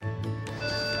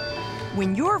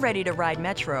When you're ready to ride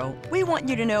Metro, we want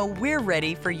you to know we're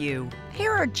ready for you.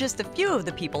 Here are just a few of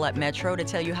the people at Metro to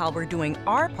tell you how we're doing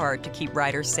our part to keep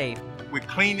riders safe. We're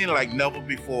cleaning like never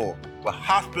before, with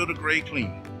hospital-grade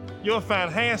cleaning. You'll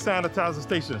find hand sanitizer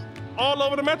stations all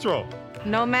over the Metro.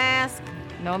 No mask,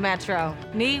 no Metro.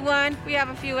 Need one? We have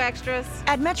a few extras.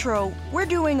 At Metro, we're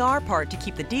doing our part to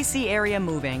keep the D.C. area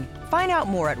moving. Find out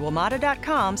more at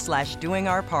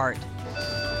WMATA.com/doingourpart.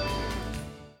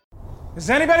 Does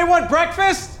anybody want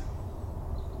breakfast?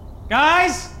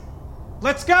 Guys,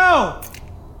 let's go.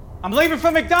 I'm leaving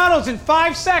for McDonald's in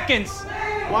 5 seconds.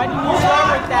 Why didn't you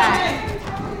start with that?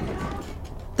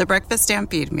 The Breakfast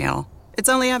Stampede Meal. It's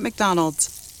only at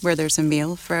McDonald's, where there's a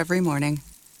meal for every morning.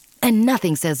 And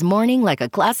nothing says morning like a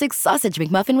classic sausage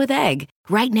McMuffin with egg.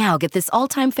 Right now, get this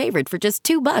all-time favorite for just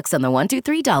 $2 on the $1, $2,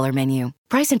 $3 menu.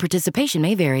 Price and participation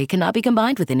may vary. Cannot be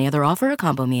combined with any other offer or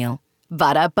combo meal.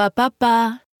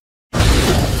 Ba-da-ba-ba-ba.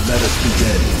 Let us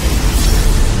begin.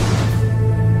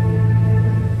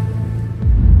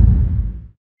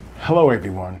 Hello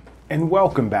everyone, and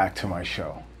welcome back to my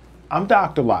show. I'm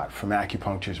Dr. Lott from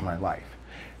Acupuncture is My Life.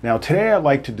 Now today I'd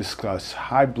like to discuss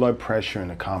high blood pressure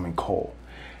and the common cold.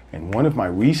 In one of my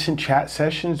recent chat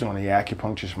sessions on the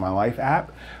Acupuncture is My Life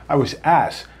app, I was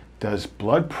asked, does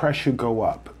blood pressure go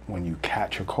up when you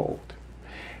catch a cold?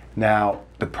 Now,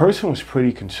 the person was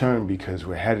pretty concerned because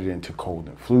we're headed into cold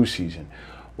and flu season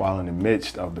while in the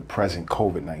midst of the present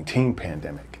COVID-19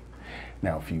 pandemic.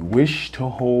 Now, if you wish to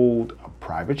hold a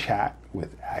private chat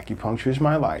with Acupuncture is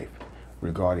My Life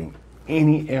regarding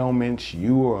any ailments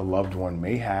you or a loved one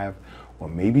may have or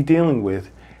may be dealing with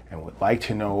and would like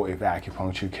to know if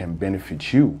acupuncture can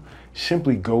benefit you,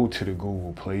 simply go to the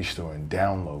Google Play Store and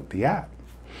download the app.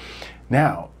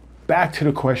 Now, back to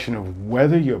the question of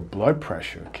whether your blood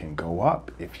pressure can go up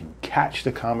if you catch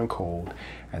the common cold,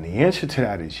 and the answer to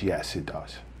that is yes, it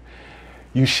does.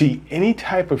 You see, any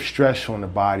type of stress on the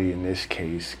body, in this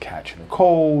case, catching a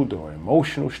cold or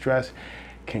emotional stress,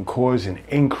 can cause an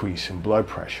increase in blood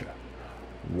pressure.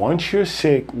 Once you're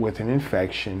sick with an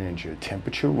infection and your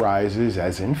temperature rises,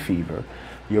 as in fever,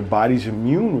 your body's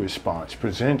immune response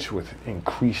presents with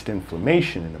increased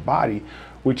inflammation in the body,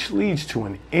 which leads to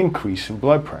an increase in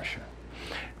blood pressure.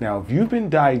 Now, if you've been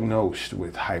diagnosed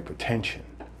with hypertension,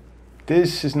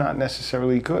 this is not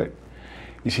necessarily good.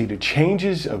 You see, the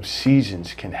changes of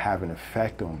seasons can have an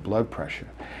effect on blood pressure.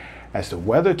 As the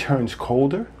weather turns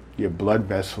colder, your blood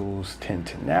vessels tend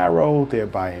to narrow,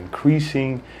 thereby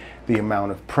increasing the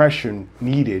amount of pressure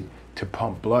needed to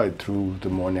pump blood through the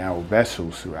more narrow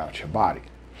vessels throughout your body.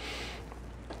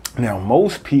 Now,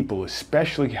 most people,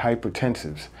 especially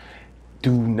hypertensives,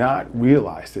 do not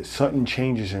realize that sudden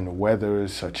changes in the weather,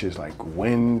 such as like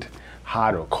wind,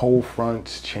 hot or cold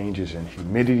fronts, changes in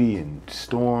humidity and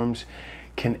storms,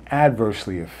 can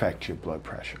adversely affect your blood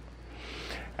pressure.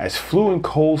 As flu and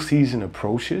cold season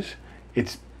approaches,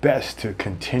 it's best to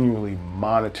continually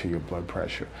monitor your blood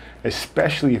pressure,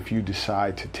 especially if you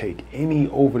decide to take any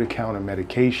over-the-counter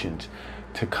medications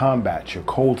to combat your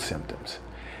cold symptoms,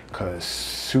 because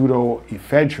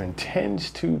pseudoephedrine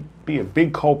tends to be a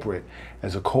big culprit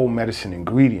as a cold medicine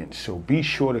ingredient, so be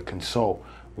sure to consult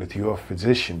with your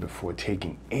physician before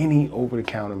taking any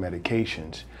over-the-counter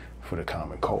medications for the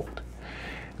common cold.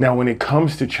 Now, when it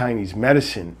comes to Chinese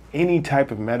medicine, any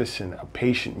type of medicine a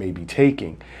patient may be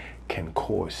taking can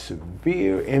cause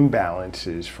severe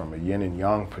imbalances from a yin and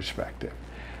yang perspective.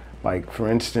 Like, for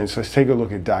instance, let's take a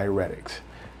look at diuretics.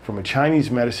 From a Chinese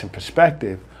medicine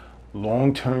perspective,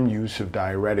 long-term use of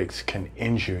diuretics can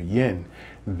injure yin,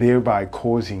 thereby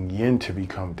causing yin to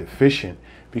become deficient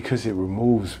because it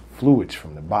removes fluids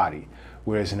from the body,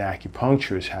 whereas an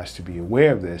acupuncturist has to be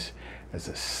aware of this as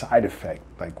a side effect,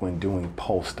 like when doing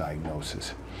pulse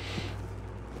diagnosis.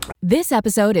 This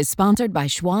episode is sponsored by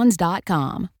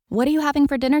Schwans.com. What are you having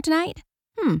for dinner tonight?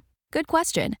 Good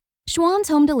question. Schwann's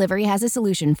Home Delivery has a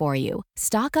solution for you.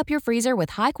 Stock up your freezer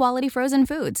with high-quality frozen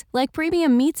foods like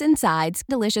premium meats and sides,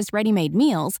 delicious ready-made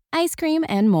meals, ice cream,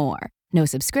 and more. No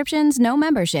subscriptions, no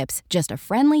memberships, just a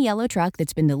friendly yellow truck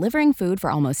that's been delivering food for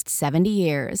almost 70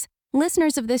 years.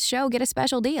 Listeners of this show get a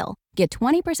special deal. Get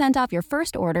 20% off your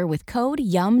first order with code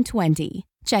YUM20.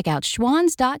 Check out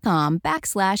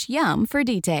schwans.com/YUM for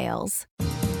details.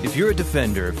 If you're a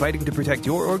defender fighting to protect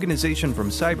your organization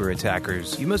from cyber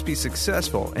attackers, you must be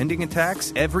successful ending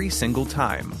attacks every single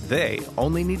time. They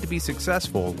only need to be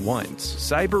successful once.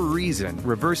 Cyber Reason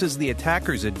reverses the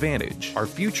attacker's advantage. Our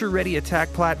future-ready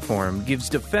attack platform gives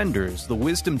defenders the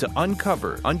wisdom to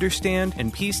uncover, understand,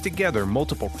 and piece together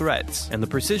multiple threats, and the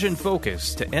precision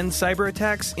focus to end cyber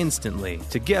attacks instantly.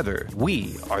 Together,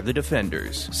 we are the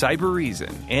defenders. Cyber Reason.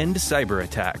 End cyber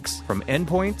attacks. From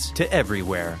endpoints to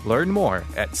everywhere. Learn more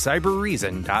at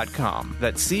cyberreason.com.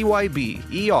 That's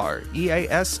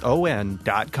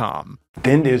CYBEREASON.com.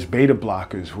 Then there's beta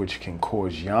blockers, which can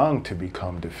cause yang to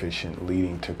become deficient,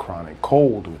 leading to chronic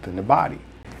cold within the body.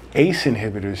 ACE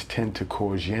inhibitors tend to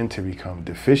cause yin to become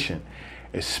deficient,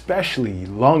 especially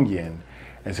lung yin,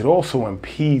 as it also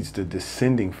impedes the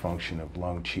descending function of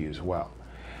lung qi as well.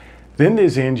 Then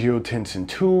there's angiotensin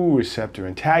II receptor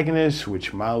antagonists,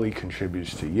 which mildly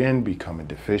contributes to yin becoming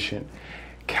deficient.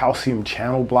 Calcium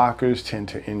channel blockers tend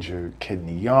to injure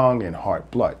kidney yang and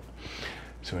heart blood.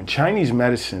 So in Chinese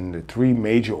medicine, the three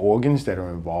major organs that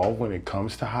are involved when it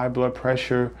comes to high blood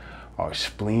pressure are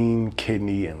spleen,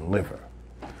 kidney, and liver.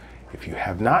 If you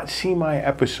have not seen my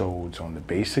episodes on the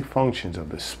basic functions of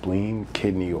the spleen,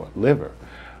 kidney, or liver,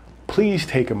 please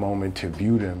take a moment to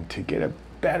view them to get a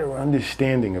better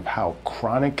understanding of how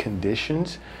chronic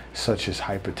conditions such as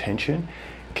hypertension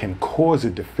can cause a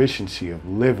deficiency of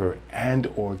liver and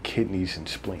or kidneys and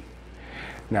spleen.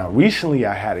 Now, recently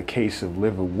I had a case of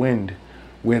liver wind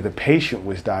where the patient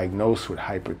was diagnosed with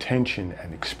hypertension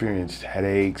and experienced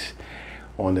headaches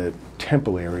on the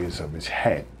temple areas of his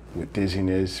head with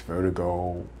dizziness,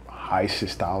 vertigo, high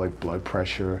systolic blood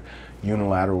pressure,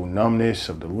 unilateral numbness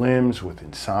of the limbs with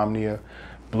insomnia,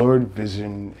 blurred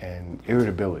vision, and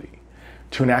irritability.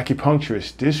 To an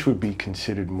acupuncturist, this would be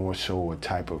considered more so a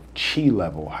type of qi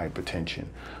level hypertension,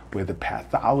 where the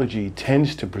pathology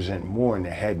tends to present more in the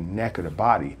head and neck of the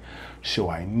body, so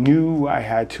I knew I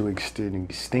had to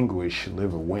extinguish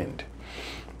liver wind.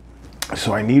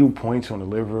 So I needle points on the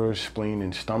liver, spleen,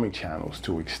 and stomach channels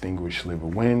to extinguish liver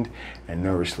wind and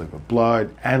nourish liver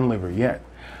blood and liver yin.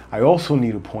 I also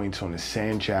needle points on the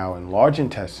Sanjiao and large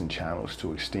intestine channels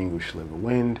to extinguish liver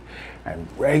wind and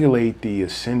regulate the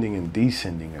ascending and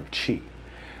descending of qi.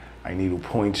 I needle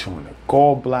points on the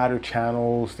gallbladder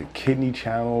channels, the kidney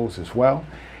channels as well,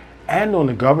 and on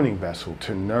the governing vessel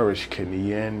to nourish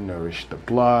kidney yin, nourish the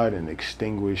blood, and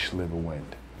extinguish liver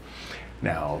wind.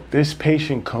 Now, this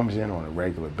patient comes in on a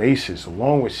regular basis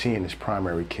along with seeing his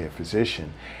primary care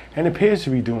physician and appears to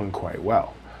be doing quite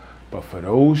well. But for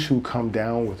those who come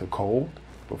down with a cold,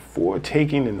 before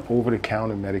taking an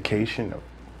over-the-counter medication of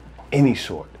any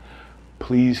sort,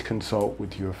 please consult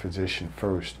with your physician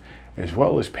first, as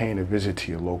well as paying a visit to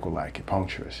your local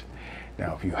acupuncturist.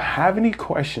 Now, if you have any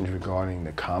questions regarding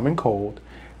the common cold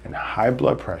and high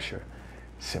blood pressure,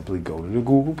 simply go to the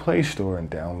Google Play Store and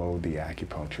download the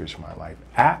Acupuncture is My Life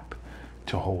app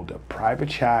to hold a private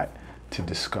chat to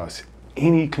discuss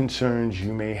any concerns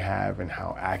you may have and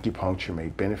how acupuncture may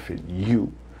benefit you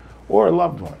or a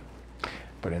loved one.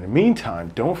 But in the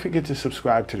meantime, don't forget to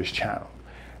subscribe to this channel.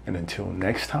 And until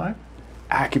next time,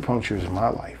 acupuncture is my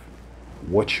life.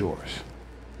 What's yours?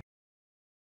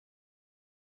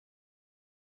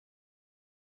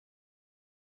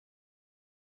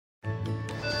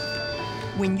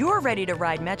 When you're ready to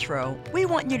ride Metro, we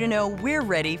want you to know we're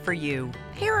ready for you.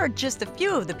 Here are just a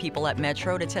few of the people at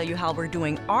Metro to tell you how we're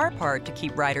doing our part to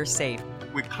keep riders safe.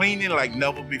 We're cleaning like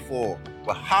never before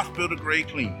with hospital-grade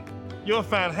cleaning. You'll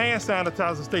find hand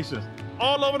sanitizer stations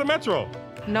all over the metro.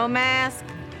 No mask,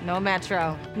 no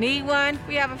Metro. Need one?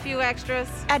 We have a few extras.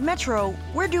 At Metro,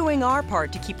 we're doing our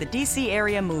part to keep the DC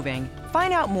area moving.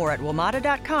 Find out more at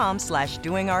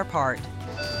WMATA.com/doingourpart.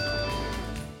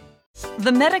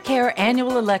 The Medicare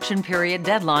annual election period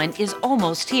deadline is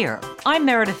almost here. I'm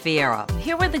Meredith Vieira,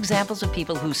 here with examples of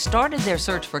people who started their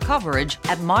search for coverage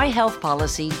at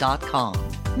myhealthpolicy.com.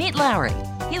 Meet Larry.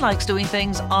 He likes doing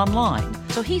things online,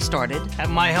 so he started at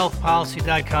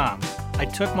myhealthpolicy.com. I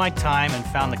took my time and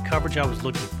found the coverage I was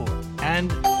looking for. And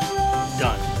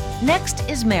done. Next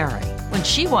is Mary. When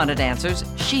she wanted answers,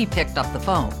 she picked up the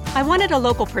phone. I wanted a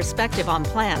local perspective on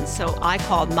plans, so I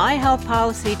called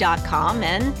myhealthpolicy.com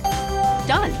and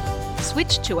done.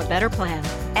 Switched to a better plan.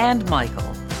 And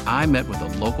Michael. I met with a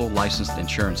local licensed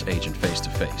insurance agent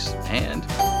face-to-face and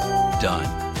done.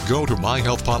 Go to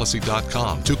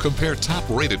myhealthpolicy.com to compare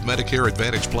top-rated Medicare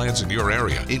Advantage plans in your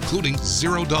area, including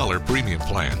 $0 premium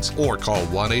plans, or call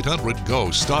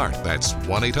 1-800-GO-START. That's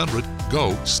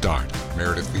 1-800-GO-START.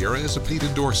 Meredith Vieira is a paid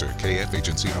endorser. KF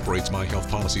Agency operates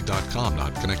myhealthpolicy.com,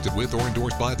 not connected with or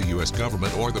endorsed by the U.S.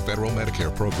 government or the federal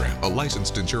Medicare program. A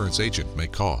licensed insurance agent may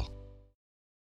call.